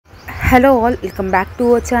Hello all, welcome back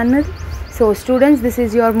to our channel. So students, this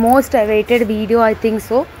is your most awaited video, I think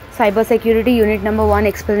so, cybersecurity unit number 1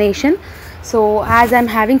 explanation. So as I'm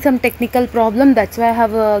having some technical problem, that's why I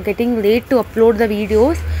have getting late to upload the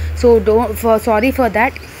videos, so sorry for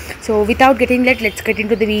that. So without getting late, let's get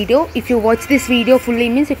into the video. If you watch this video fully,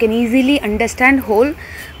 means you can easily understand whole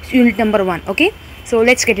unit number 1. Okay, so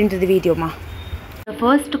let's get into the video ma. The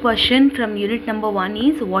first question from unit number 1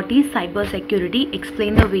 is, what is cyber security?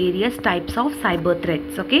 Explain the various types of cyber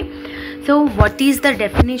threats. Okay, so what is the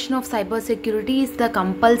definition of cyber security is the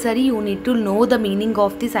compulsory. You need to know the meaning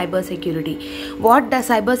of the cyber security. What does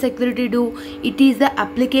cyber security do? It is the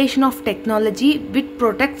application of technology which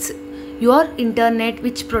protects your internet,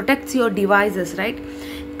 which protects your devices, right?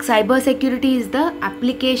 Cyber security is the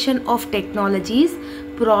application of technologies,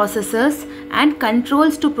 processes and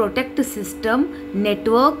controls to protect the system,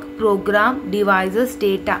 network, program, devices,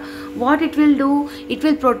 data. What it will do? It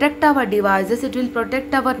will protect our devices, it will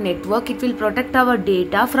protect our network, it will protect our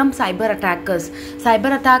data from cyber attackers.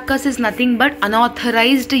 Cyber attackers is nothing but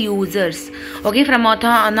unauthorized users. Okay, from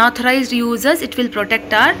unauthorized users it will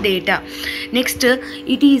protect our data. Next,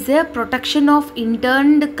 it is a protection of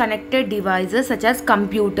internal connected devices such as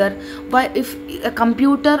computer. If a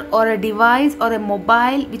computer or a device or a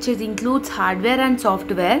mobile which includes hardware and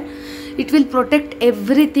software, it will protect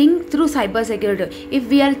everything through cyber security. If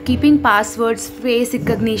we are keeping passwords, face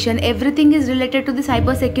recognition, everything is related to the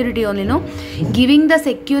cyber security only, no? Giving the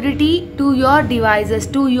security to your devices,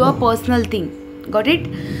 to your personal thing. Got it?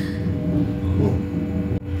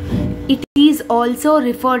 It is also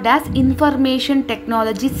referred as information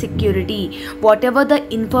technology security. Whatever the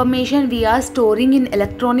information we are storing in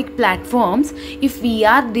electronic platforms, if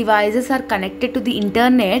our devices are connected to the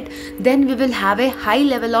internet, then we will have a high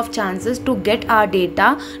level of chances to get our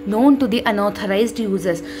data known to the unauthorized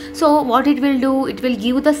users. So what it will do? It will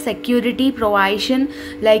give the security provision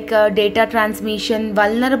like data transmission.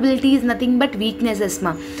 Vulnerability is nothing but weaknesses.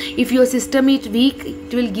 If your system is weak,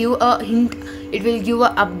 it will give a hint, it will give a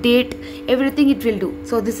update, everything it will do.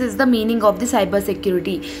 So this is the meaning of the cyber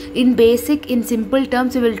security. In simple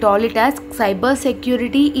terms, we will call it as cyber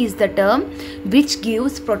security is the term which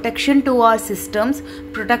gives protection to our systems,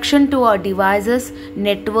 protection to our devices,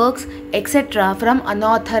 networks, etc. from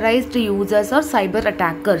unauthorized users or cyber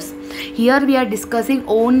attackers. Here we are discussing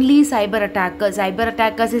only cyber attackers. Cyber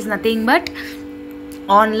attackers is nothing but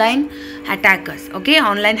online attackers, okay,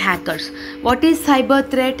 online hackers. What is cyber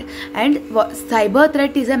threat? And cyber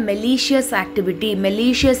threat is a malicious activity.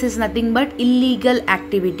 Malicious is nothing but illegal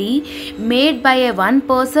activity made by a one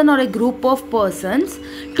person or a group of persons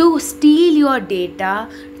to steal your data,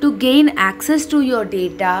 to gain access to your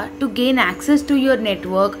data, to gain access to your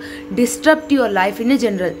network, disrupt your life in a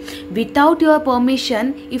general. Without your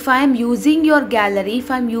permission, if I am using your gallery,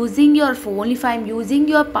 if I am using your phone, if I am using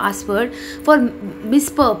your password for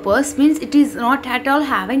mispurpose, means it is not at all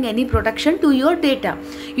having any protection to your data.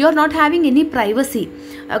 You are not having any privacy.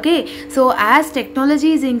 Okay, so as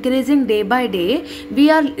technology is increasing day by day, we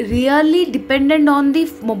are really dependent on the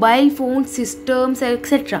mobile phone systems,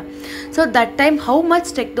 etc. So that time, how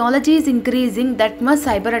much technology is increasing, that much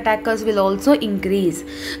cyber attackers will also increase.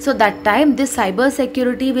 So that time this cyber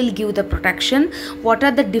security will give the protection. What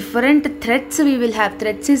are the different threats we will have?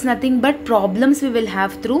 Threats is nothing but problems we will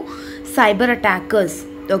have through cyber attackers.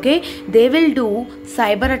 Okay, they will do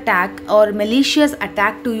cyber attack or malicious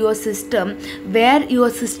attack to your system, where your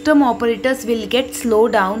system operators will get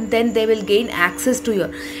slowed down, then they will gain access to your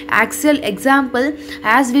actual example.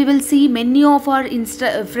 As we will see, many of our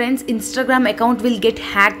friends Instagram account will get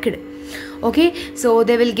hacked. Okay, so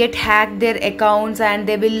they will get hacked their accounts, and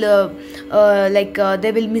they will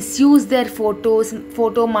they will misuse their photos.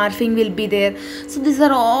 Photo morphing will be there. So these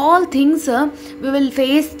are all things we will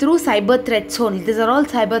face through cyber threats only. These are all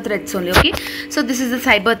cyber threats only. Okay, so this is the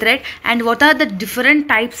cyber threat. And what are the different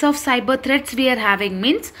types of cyber threats we are having?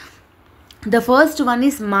 Means the first one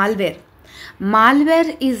is malware.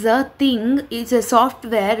 Malware is a thing, is a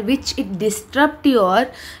software which it disrupt your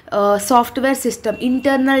software system,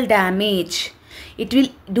 internal damage. It will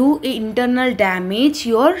do internal damage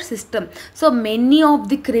your system. So many of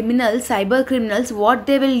the criminals, cyber criminals, what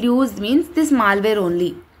they will use means this malware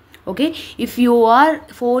only. Okay, if your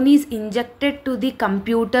phone is injected to the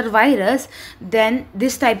computer virus, then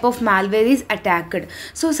this type of malware is attacked.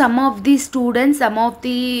 So some of the students, some of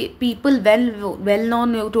the people well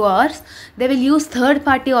known to us, they will use third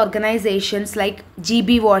party organizations like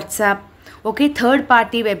GB WhatsApp, okay, third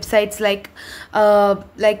party websites like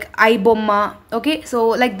iBomma, okay. So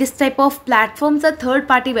like this type of platforms are third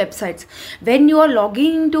party websites. When you are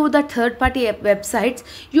logging into the third party websites,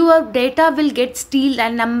 your data will get stealed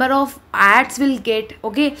and number of ads will get,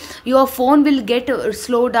 okay, your phone will get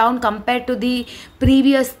slow down compared to the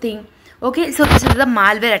previous thing. Okay, so this is the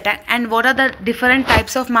malware attack. And what are the different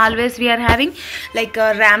types of malwares we are having? Like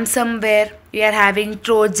ransomware, we are having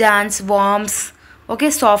trojans, worms,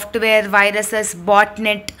 okay, software, viruses,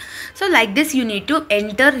 botnet. So like this you need to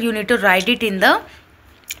enter, you need to write it in the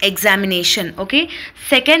examination. Okay,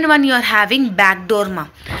 second one, you are having backdoor.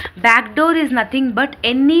 Backdoor is nothing but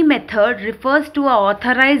any method refers to a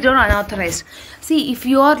authorized or unauthorized. See, if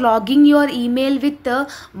you are logging your email with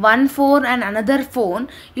one phone and another phone,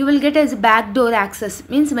 you will get as backdoor access.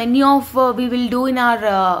 Means many of we will do in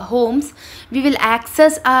our homes, we will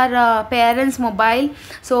access our parents mobile.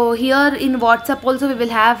 So here in WhatsApp also we will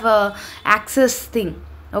have access thing.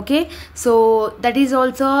 Okay, so that is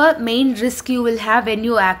also a main risk you will have when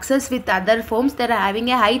you access with other phones. They are having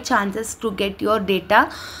a high chances to get your data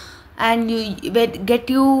and you get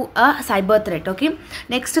you a cyber threat. Okay,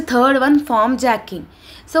 next, third one, form jacking.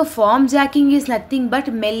 So form jacking is nothing but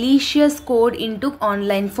malicious code into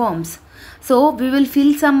online forms. So we will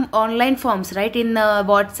fill some online forms, right? In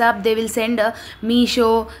WhatsApp they will send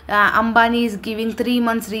Meesho, Ambani is giving 3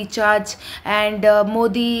 months recharge, and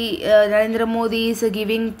Narendra Modi is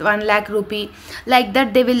giving 1 lakh rupee. Like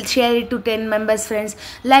that they will share it to 10 members friends.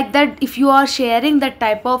 Like that, if you are sharing that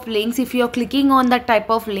type of links, if you are clicking on that type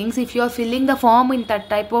of links, if you are filling the form in that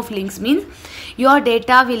type of links, means your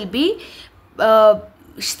data will be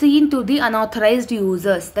seen to the unauthorized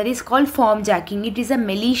users. That is called form jacking. It is a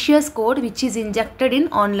malicious code which is injected in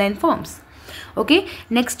online forms. Okay,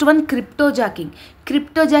 next one, crypto jacking.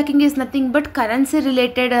 Crypto jacking is nothing but currency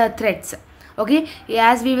related threats. Okay,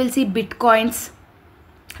 as we will see, bitcoins,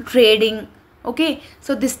 trading. Okay,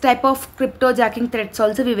 so this type of crypto jacking threats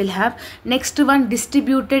also we will have. Next one,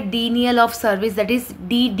 distributed denial of service, that is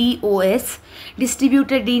DDoS.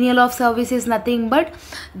 Distributed denial of service is nothing but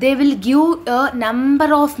they will give a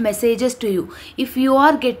number of messages to you. If you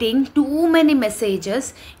are getting too many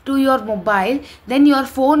messages to your mobile, then your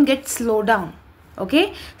phone gets slowed down.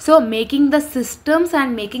 Okay, so making the systems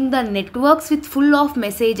and making the networks with full of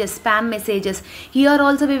messages, spam messages. Here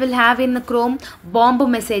also we will have in the Chrome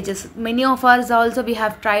bomb messages. Many of us also we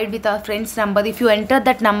have tried with our friend's number. If you enter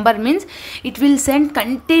that number, means it will send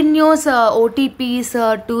continuous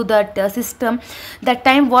OTPs to that system. That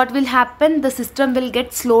time what will happen, the system will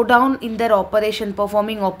get slowed down in their operation,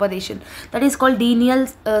 performing operation. That is called denial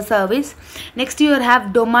service. Next you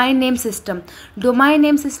have domain name system. Domain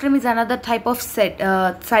name system is another type of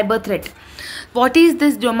cyber threat. What is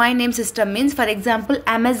this domain name system? Means, for example,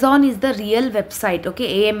 Amazon is the real website.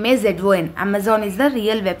 Okay, AMAZON, Amazon is the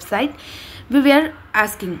real website we were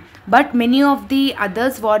asking. But many of the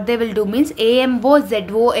others, what they will do means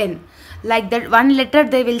AMOZON. Like that, one letter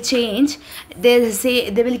they will change. They say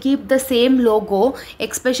they will keep the same logo.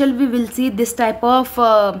 Especially we will see this type of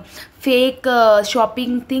fake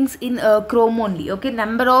shopping things in Chrome only. Okay,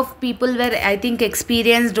 number of people were, I think,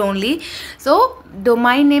 experienced only. So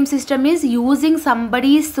domain name system is using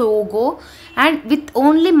somebody's logo and with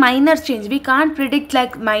only minor change. We can't predict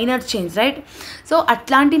like minor change, right? So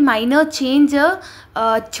atlanti minor change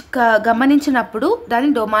గమనించినప్పుడు దాని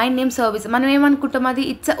domain name service. మనం ఏమనుకుంటాం, అది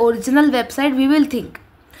it's original website we will think,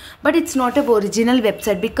 but it's not a original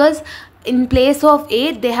website, because in place of A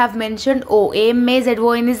they have mentioned O.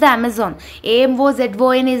 AMAZON is the Amazon,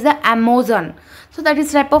 AMOZON is the Amazon. So that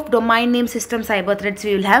is type of domain name system cyber threats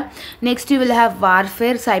we will have. Next you will have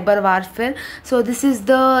warfare, cyber warfare. So this is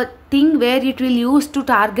the thing where it will use to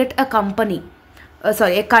target a company,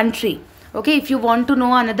 a country. Okay, if you want to know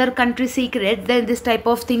another country secret, then this type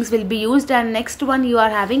of things will be used. And next one, you are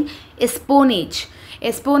having espionage.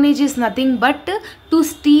 Espionage is nothing but to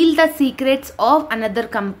steal the secrets of another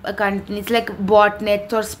companies, like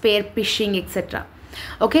botnets or spear phishing, etc.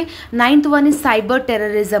 Okay, ninth one is cyber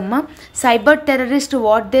terrorism. Cyber terrorist,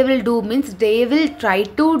 what they will do means they will try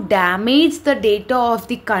to damage the data of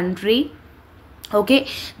the country. Okay,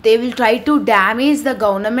 they will try to damage the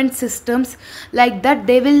government systems. Like that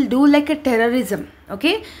they will do like a terrorism.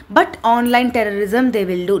 Okay, but online terrorism they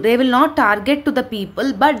will do. They will not target to the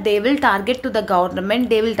people, but they will target to the government.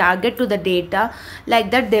 They will target to the data.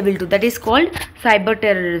 Like that they will do. That is called cyber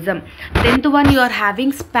terrorism. 10th one, you are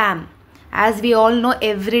having spam. As we all know,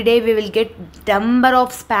 every day we will get number of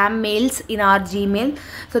spam mails in our Gmail.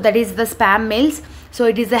 So that is the spam mails. So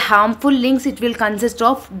it is a harmful links. It will consist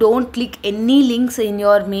of don't click any links in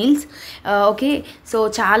your mails. Okay, so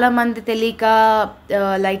chala mandi telika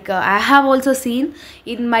I have also seen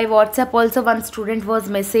in my WhatsApp also one student was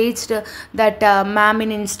messaged that ma'am, in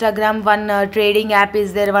Instagram one trading app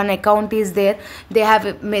is there, one account is there, they have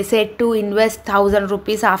said to invest 1,000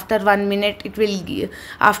 rupees. After 1 minute it will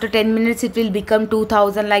after 10 minutes it will become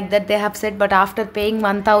 2,000, like that they have said. But after paying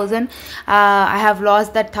 1,000 I have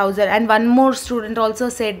lost that 1,000. And one more student also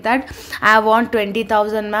said that I want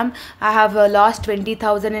 20,000 ma'am, I have lost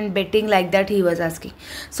 20,000 in betting, like that he was asking.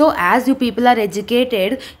 So as you people are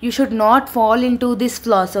educated, you should not fall into this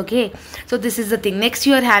flaws. Okay, so this is the thing. Next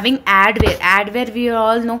you are having adware. We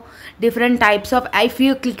all know different types of, if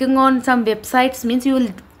you clicking on some websites means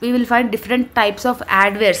we will find different types of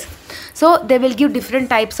adwares. So they will give different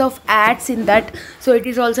types of ads in that. So it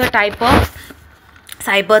is also a type of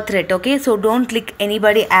cyber threat. Okay, so don't click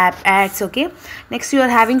anybody ads. Okay, next you are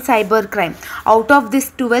having cyber crime. Out of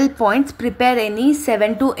this 12 points, prepare any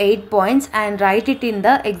 7 to 8 points and write it in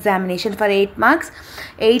the examination for 8 marks.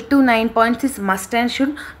 8 to 9 points is must and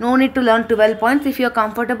should. No need to learn 12 points. If you are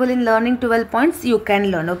comfortable in learning 12 points, you can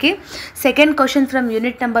learn. Okay, second question from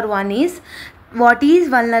unit number 1 is, what is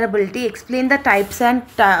vulnerability? Explain the types and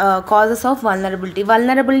causes of vulnerability.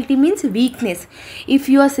 Vulnerability means weakness. If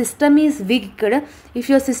your system is weak, if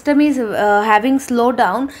your system is having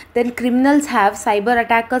slowdown, then criminals have, cyber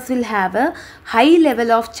attackers will have a high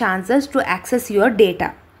level of chances to access your data.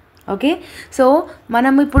 Okay, so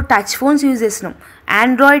మనం ఇప్పుడు touch phones use చేస్తున్నాం.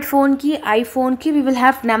 Android ఫోన్కి ఐఫోన్కి we will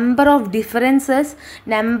have number of differences,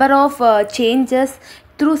 number of changes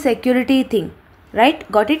through security thing. Right,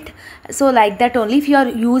 got it? So like that only, if you are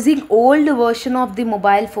using old version of the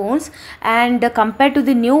mobile phones and compared to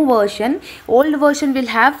the new version, old version will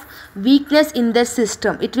have weakness in the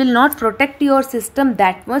system. It will not protect your system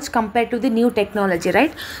that much compared to the new technology,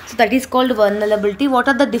 right? So that is called vulnerability. What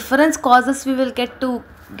are the different causes we will get to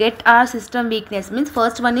get our system weakness? Means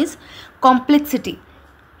first one is complexity.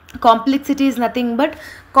 Complexity is nothing but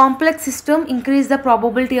complex system increase the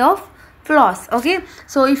probability of flaws. Okay,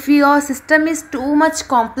 so if your system is too much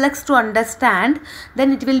complex to understand,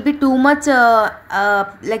 then it will be too much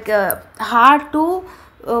hard to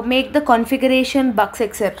make the configuration bugs,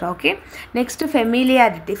 etc. Okay, next,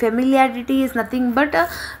 familiarity is nothing but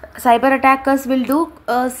cyber attackers will do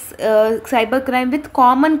cyber crime with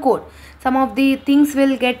common code. Some of the things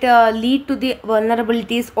will get lead to the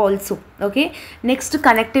vulnerabilities also. Okay, next,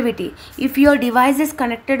 connectivity. If your device is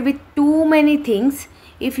connected with too many things,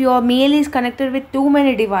 if your mail is connected with too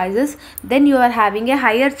many devices, then you are having a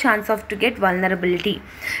higher chance of to get vulnerability.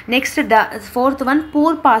 Next, the fourth one,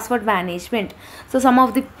 poor password management. So some of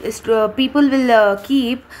the people will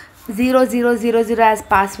keep 0000 as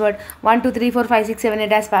password, 1 2 3 4 5 6 7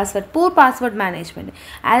 8 as password. Poor password management.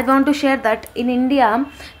 I want to share that in India,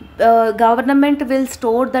 government will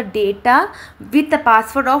store the data with the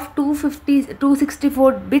password of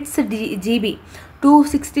 264 bits GB.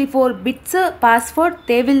 264 bits password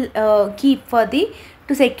they will keep for the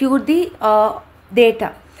to secure the data.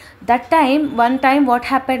 That time, one time what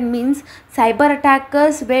happened means, cyber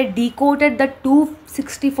attackers were decoded the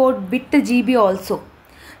 264 bit GB also.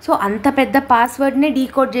 So అంత పెద్ద పాస్వర్డ్నే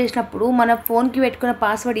decode చేసినప్పుడు మన ఫోన్కి పెట్టుకున్న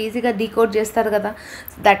password ఈజీగా decode చేస్తారు కదా.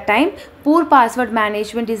 That time poor password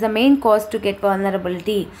management is the main cause to get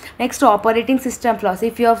vulnerability. Next, operating system floss.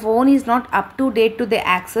 If your phone is not up to date to the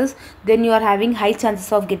access, then you are having high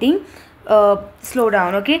chances of getting slow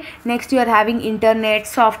down. Okay, next, you are having internet,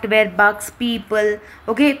 software bugs, people.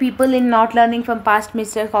 Okay, people in not learning from past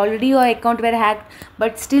mistakes. Already your account were hacked,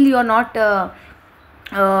 but still you are not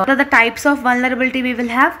what are the types of vulnerability we will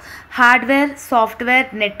have? Hardware, software,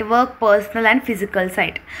 network, personal and physical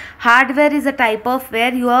side. Hardware is a type of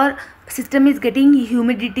where your system is getting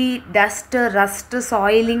humidity, dust, rust,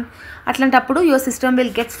 soiling. Atlantappudu your system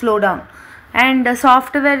will get slow down. And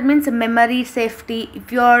software means memory, safety.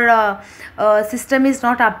 If your system is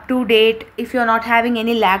not up to date, if you are not having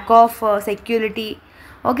any lack of security,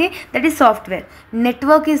 okay, that is software.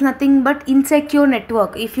 Network is nothing but insecure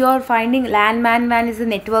network. If you are finding LAN, WAN is the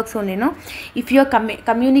networks only, no. If your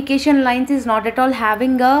communication lines is not at all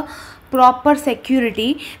having a proper security,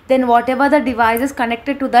 then whatever the devices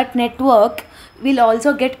connected to that network will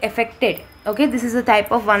also get affected. Okay, this is a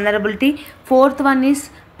type of vulnerability. Fourth one is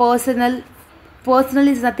personal. Personal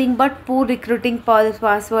is nothing but poor recruiting,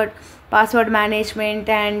 password management,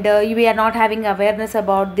 and we are not having awareness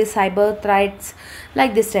about this cyber threats,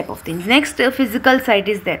 like this type of things. Next, physical side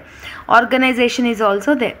is there. Organization is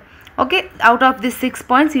also there. Okay, out of these 6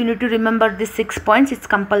 points you need to remember these 6 points, it's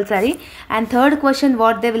compulsory. And third question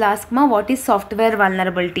what they will ask, ma, what is software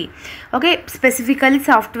vulnerability? Okay, specifically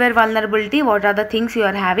software vulnerability, what are the things you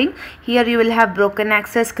are having? Here you will have broken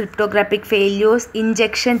access, cryptographic failures,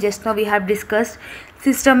 injection, just now we have discussed,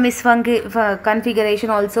 system misconfiguration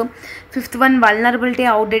also. Fifth one, vulnerability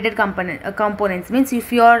outdated components, means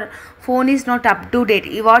if your phone is not up to date,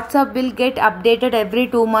 WhatsApp will get updated every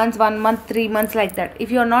 2 months, 1 month, 3 months, like that.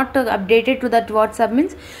 If you are not updated to that WhatsApp,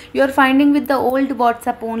 means you are finding with the old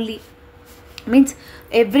WhatsApp only, means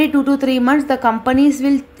every 2 to 3 months the companies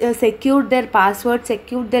will secure their password,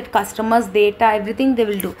 secure their customers data, everything they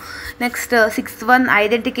will do. Next, sixth one,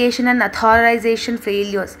 identification and authorization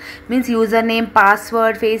failures, means username,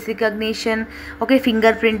 password, face recognition, okay,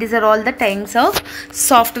 fingerprint, these are all the types of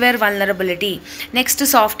software vulnerability. Next,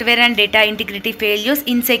 software and data integrity failures,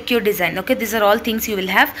 insecure design, okay, these are all things you will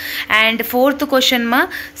have. And fourth question, ma,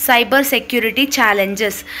 cyber security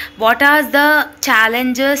challenges, what are the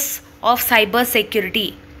challenges of cyber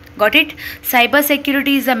security? Got it? Cyber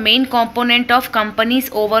security is the main component of companies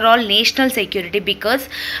overall national security, because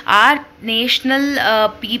our national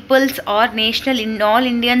people's or national in all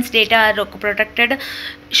Indians data are protected,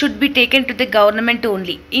 should be taken to the government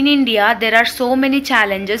only. In India there are so many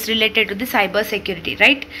challenges related to the cyber security,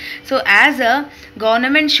 right? So as a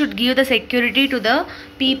government should give the security to the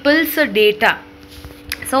people's data.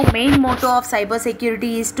 So main motto of cyber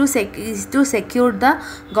security is to secure the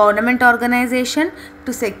government organization,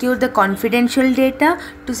 to secure the confidential data,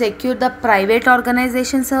 to secure the private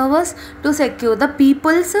organization servers, to secure the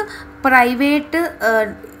people's private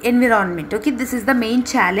environment. Okay, this is the main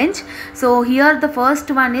challenge. So here the first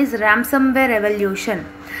one is ransomware evolution.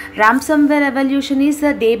 Ransomware evolution is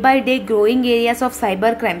a day by day growing areas of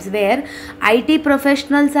cyber crimes where IT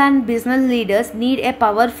professionals and business leaders need a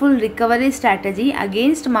powerful recovery strategy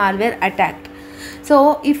against malware attack.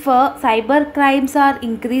 So if cyber crimes are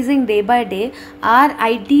increasing day by day, our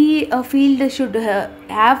IT field should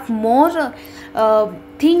have more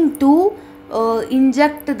thing to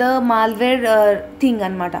inject the malware thing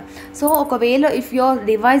anamata. So okavela if your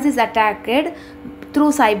device is attacked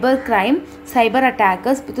through cyber crime, cyber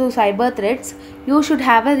attackers, through cyber threats, you should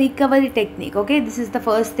have a recovery technique. Okay, this is the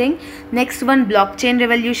first thing. Next one, blockchain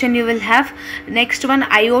revolution you will have. Next one,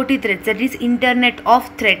 IoT threats, that is internet of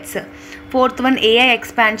threats. Fourth one, AI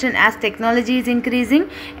expansion, as technology is increasing,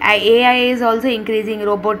 AI is also increasing,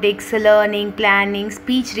 robotics, learning, planning,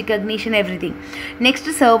 speech recognition, everything. Next,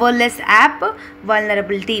 serverless app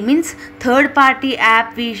vulnerability, means third party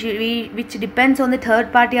app which depends on the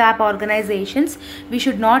third party app organizations. We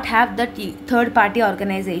should not have that third party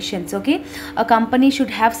organizations. Okay, a company should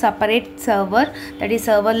have separate server, that is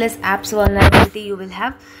serverless apps vulnerability you will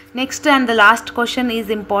have. Next and the last question is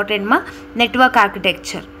important, ma, network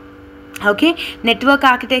architecture. Okay, network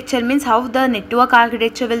architecture means how the network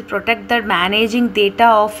architecture will protect the managing data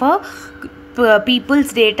of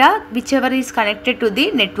people's data whichever is connected to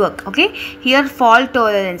the network. Okay, here fault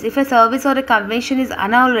tolerance, if a service or a convention is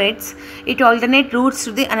unauthorized, it alternate routes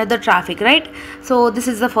to the another traffic, right? So this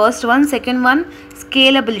is the first one. Second one,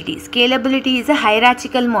 scalability. Scalability is a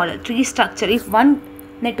hierarchical model, tree structure. If one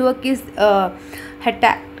network is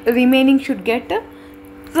attacked, remaining should get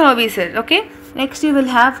services. Okay, next you will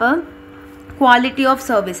have a quality of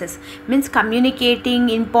services, means communicating,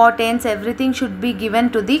 importance, everything should be given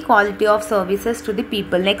to the quality of services to the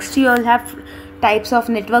people. Next you will have types of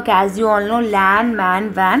network, as you all know, LAN,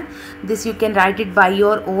 MAN, WAN, this you can write it by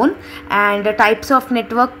your own. And types of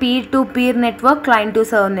network, peer to peer network, client to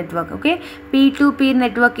server network. Okay, peer to peer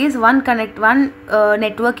network is one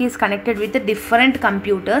network is connected with the different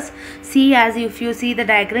computers. See, as if you see the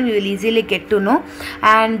diagram you will easily get to know.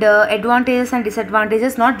 And advantages and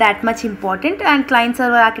disadvantages not that much important. And client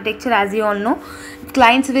server architecture, as you all know,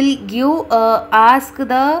 clients will give ask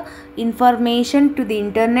the information to the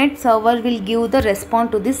internet, server will give the response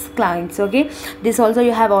to this clients. Okay, this also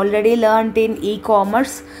you have already learned in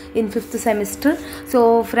e-commerce in 5th semester.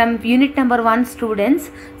 So from unit number 1 students,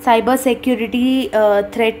 cyber security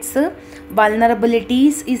threats,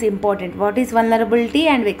 vulnerabilities is important. What is vulnerability,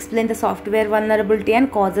 and we explain the software vulnerability and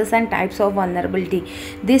causes and types of vulnerability.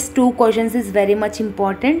 These two questions is very much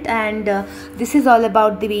important. And this is all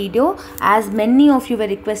about the video, as many of you were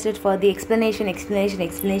requested for the explanation.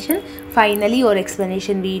 Finally your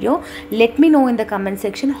explanation video. Let me know in the comment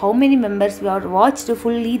section how many members have watched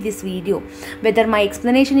fully this video, whether my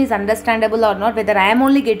explanation is understandable or not, whether I am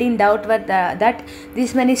only getting doubt that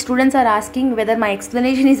this many students are asking whether my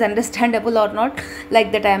explanation is understandable or not,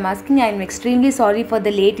 like that I am asking. I am extremely sorry for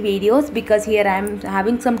the late videos, because here I am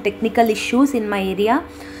having some technical issues in my area.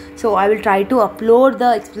 So I will try to upload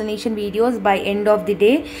the explanation videos by end of the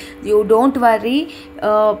day. You don't worry.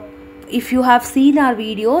 If you have seen our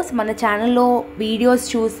videos, మన ఛానల్లో videos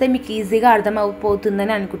చూస్తే మీకు ఈజీగా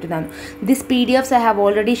అర్థమైపోతుందని అనుకుంటున్నాను. This PDFs I have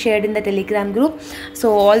already shared in the Telegram group. So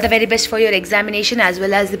all the very best for your examination as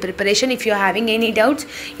well as the preparation. If you are having any doubts,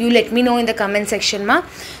 you let me know in the comment section ma.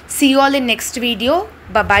 See you all in next video.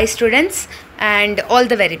 Bye bye students and all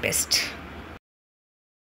the very best.